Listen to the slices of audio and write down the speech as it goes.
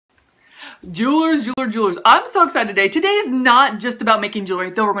Jewelers. I'm so excited today. Today is not just about making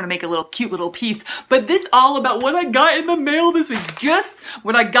jewelry, though we're gonna make a little cute little piece, but this is all about what I got in the mail this week. Guess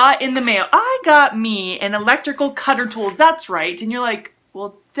what I got in the mail? I got me an electrical cutter tools, that's right. And you're like,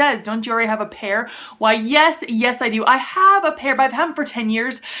 well, Des, don't you already have a pair? Why, yes, I do. I have a pair, but I've had them for 10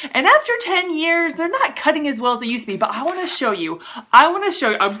 years. And after 10 years, they're not cutting as well as they used to be. But I want to show you. I'm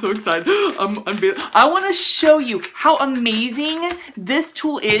so excited. I want to show you how amazing this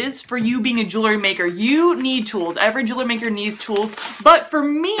tool is for you being a jewelry maker. You need tools. Every jewelry maker needs tools. But for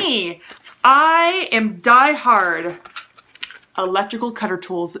me, I am die-hard electrical cutter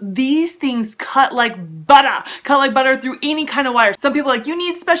tools. These things cut like butter through any kind of wire. Some people are like, you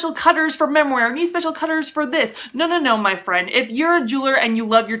need special cutters for memory wire, you need special cutters for this. No, my friend. If you're a jeweler and you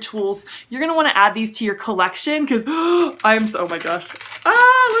love your tools, you're gonna want to add these to your collection because oh my gosh.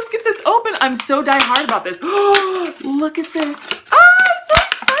 Let's get this open. I'm so die-hard about this. Look at this. I'm so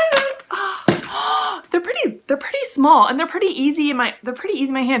excited. They're pretty small and they're pretty easy in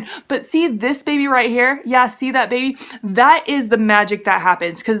my hand. But see this baby right here? Yeah, see that baby? That is the magic that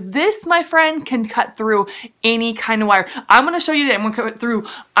happens because this, my friend, can cut through any kind of wire. I'm gonna show you today. I'm gonna cut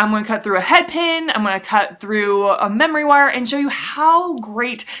through a head pin, I'm gonna cut through a memory wire and show you how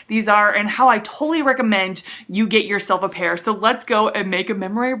great these are and how I totally recommend you get yourself a pair. So let's go and make a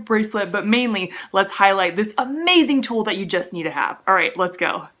memory bracelet, but mainly let's highlight this amazing tool that you just need to have. All right, let's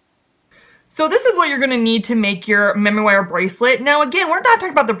go. So this is what you're gonna need to make your memory wire bracelet. Now again, we're not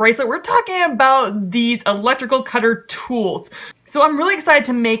talking about the bracelet, we're talking about these electrical cutter tools. So I'm really excited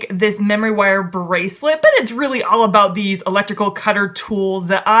to make this memory wire bracelet, but it's really all about these electrical cutter tools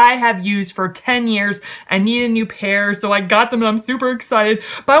that I have used for 10 years. I need a new pair, so I got them and I'm super excited.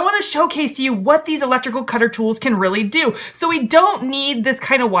 But I wanna showcase to you what these electrical cutter tools can really do. So we don't need this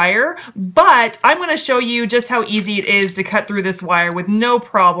kind of wire, but I'm gonna show you just how easy it is to cut through this wire with no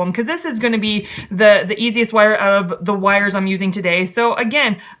problem, because this is gonna be the easiest wire out of the wires I'm using today. So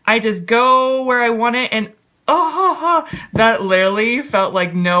again, I just go where I want it and that literally felt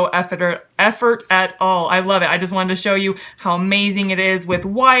like no effort at all. I love it. I just wanted to show you how amazing it is with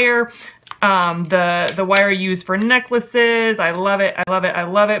wire. The wire used for necklaces. I love it.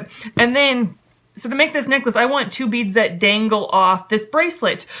 And then, so to make this necklace, I want 2 beads that dangle off this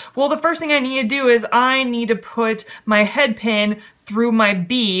bracelet. Well, the first thing I need to do is I need to put my head pin through my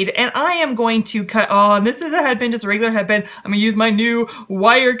bead, and I am going to cut, and this is a head pin, just a regular head pin. I'm gonna use my new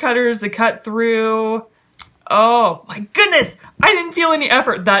wire cutters to cut through. Oh my goodness, I didn't feel any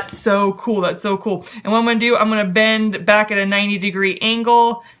effort. That's so cool, And what I'm gonna do, I'm gonna bend back at a 90-degree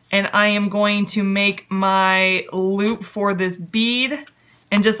angle, and I am going to make my loop for this bead.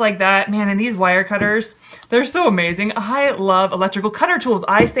 And just like that, man, and these wire cutters, they're so amazing. I love electrical cutter tools.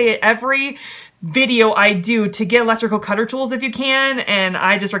 I say it every video I do to get electrical cutter tools if you can, and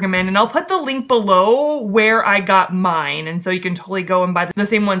I just recommend, and I'll put the link below where I got mine, and so you can totally go and buy the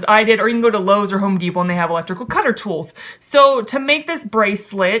same ones I did, or you can go to Lowe's or Home Depot and they have electrical cutter tools. So to make this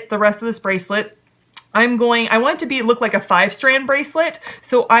bracelet, the rest of this bracelet, I want it to look like a 5-strand bracelet,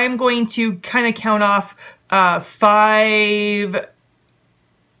 so I am going to kind of count off 5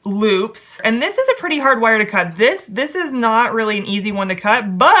 loops, and this is a pretty hard wire to cut. This is not really an easy one to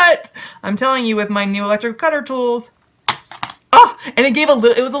cut, but I'm telling you, with my new electrical cutter tools, and it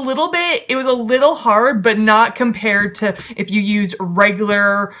was a little hard, but not compared to if you use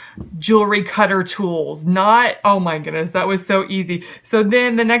regular jewelry cutter tools. Oh my goodness, that was so easy. So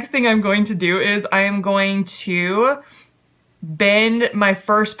then the next thing I'm going to do is I am going to bend my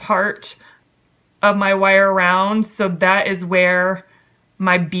first part of my wire around, so that is where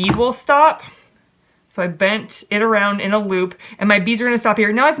my bead will stop. So I bent it around in a loop, and my beads are gonna stop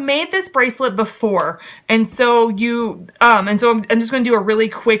here. Now I've made this bracelet before, and so I'm just gonna do a really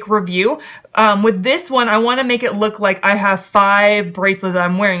quick review. With this one, I wanna make it look like I have 5 bracelets that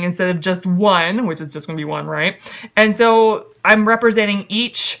I'm wearing instead of just 1, which is just gonna be 1, right? And so I'm representing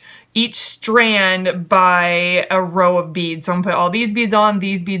each strand by a row of beads. So I'm gonna put all these beads on,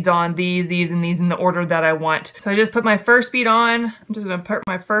 these, and these in the order that I want. So I just put my first bead on, I'm just gonna put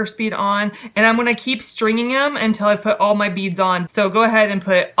my first bead on, and I'm gonna keep stringing them until I put all my beads on. So go ahead and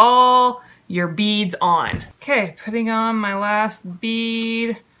put all your beads on. Okay, putting on my last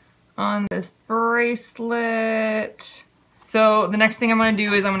bead on this bracelet. So the next thing I'm gonna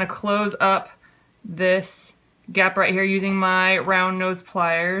do is I'm gonna close up this gap right here using my round nose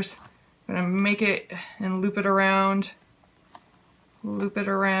pliers. I'm gonna make it and loop it around.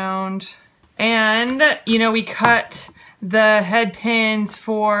 And, you know, we cut the head pins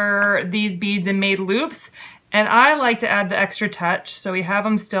for these beads and made loops. And I like to add the extra touch, so we have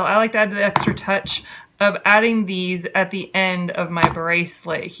them still. I like to add the extra touch of adding these at the end of my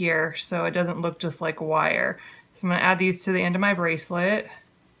bracelet here so it doesn't look just like wire. So I'm going to add these to the end of my bracelet.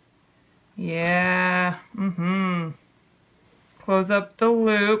 Yeah, Close up the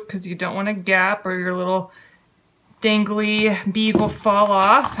loop because you don't want a gap or your little dangly bead will fall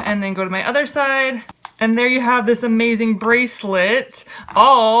off. And then go to my other side. And there you have this amazing bracelet,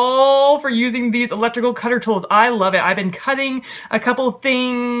 all for using these electrical cutter tools. I love it. I've been cutting a couple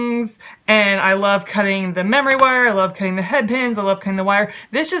things, and I love cutting the memory wire. I love cutting the head pins. I love cutting the wire.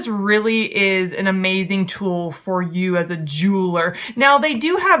 This just really is an amazing tool for you as a jeweler. Now, they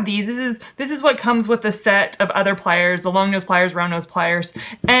do have these. This is what comes with the set of other pliers, the long nose pliers, round nose pliers,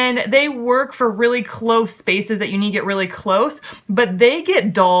 and they work for really close spaces that you need to get really close, but they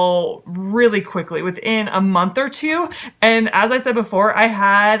get dull really quickly within a month or two. And as I said before, I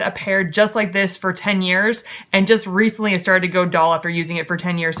had a pair just like this for 10 years and just recently it started to go dull after using it for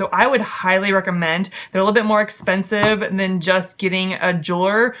 10 years. So I would highly recommend. They're a little bit more expensive than just getting a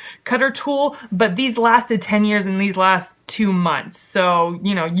jeweler cutter tool, but these lasted 10 years and these last 2 months. So,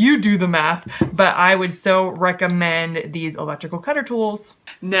 you know, you do the math, but I would so recommend these electrical cutter tools.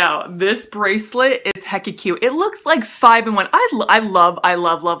 Now, this bracelet is hecka cute. It looks like 5-in-1. I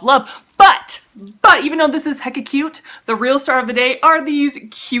love. But even though this is hecka cute, the real star of the day are these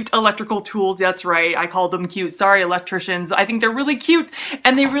cute electrical tools. That's right, I called them cute. Sorry, electricians. I think they're really cute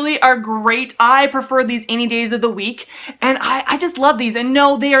and they really are great. I prefer these any days of the week and I just love these. And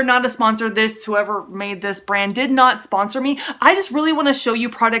no, they are not a sponsor. Whoever made this brand did not sponsor me. I just really want to show you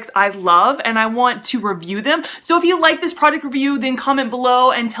products I love and I want to review them. So if you like this product review, then comment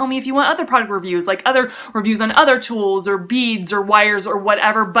below and tell me if you want other product reviews, like other reviews on other tools or beads or wires or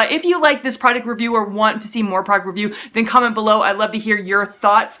whatever. But if you like this product review or want to see more product review, then comment below. I'd love to hear your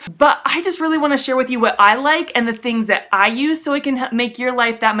thoughts. But I just really want to share with you what I like and the things that I use so it can make your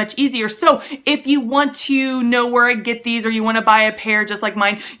life that much easier. So if you want to know where I get these or you want to buy a pair just like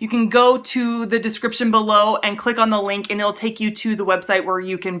mine, you can go to the description below and click on the link and it'll take you to the website where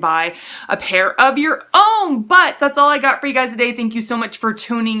you can buy a pair of your own. But that's all I got for you guys today. Thank you so much for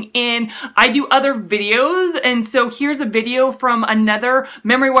tuning in. I do other videos, and so here's a video from another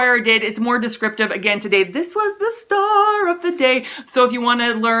memory wire I did. It's more descriptive. Again, today, this was the star of the day. So if you want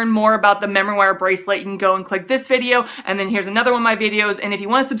to learn more about the memory wire bracelet, you can go and click this video. And then here's another one of my videos. And if you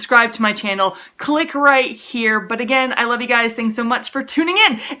want to subscribe to my channel, click right here. But again, I love you guys. Thanks so much for tuning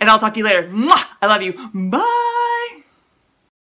in. And I'll talk to you later. Mwah! I love you. Bye.